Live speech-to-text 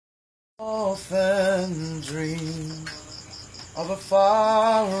Often dream of a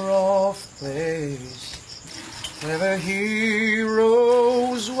far-off place where the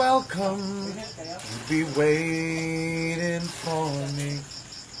heroes welcome will be waiting for me,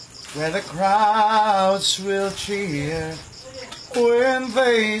 where the crowds will cheer when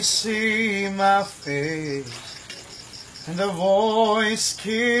they see my face, and the voice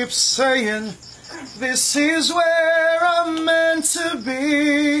keeps saying, "This is where I'm meant to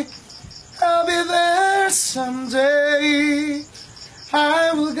be. I'll be there someday.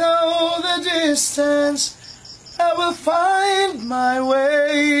 I will go the distance. I will find my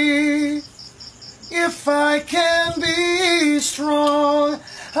way. If I can be strong,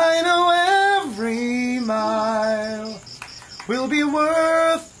 I know every mile will be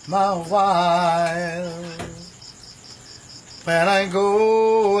worth my while. When I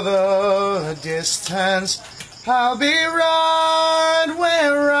go the distance, I'll be right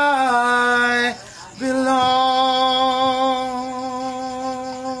where I belong.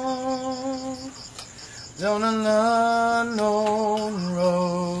 Down an unknown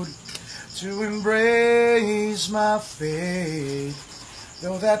road to embrace my fate.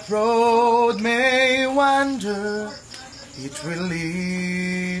 Though that road may wander, it will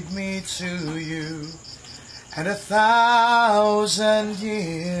lead me to you. And 1,000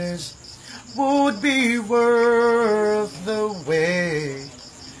 years would be worth the wait.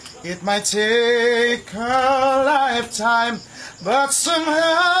 It might take a lifetime, but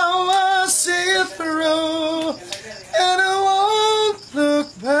somehow I'll see it through, and I won't look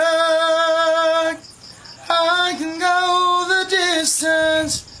back. I can go the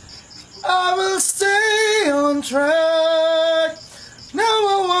distance, I will stay on track. No,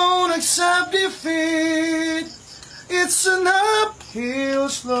 I won't accept defeat. It's an uphill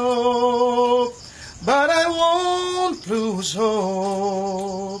slope, but I won't lose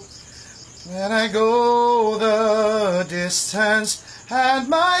hope. When I go the distance and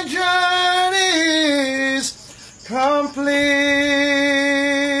my journey's complete.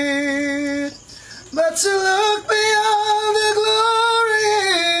 But to look beyond the glory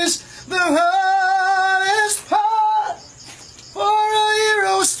is the hardest part, for a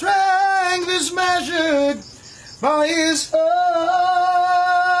hero's strength is measured by his heart.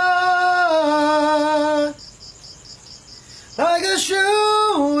 Like a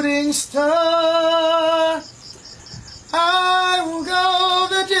shooting star, I will go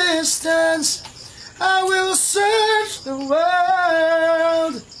the distance. I will search the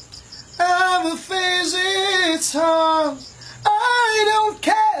world. I will face its harms. I don't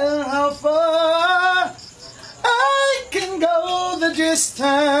care how far. I can go the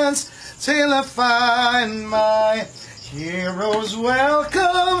distance till I find my hero's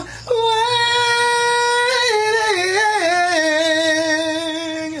welcome.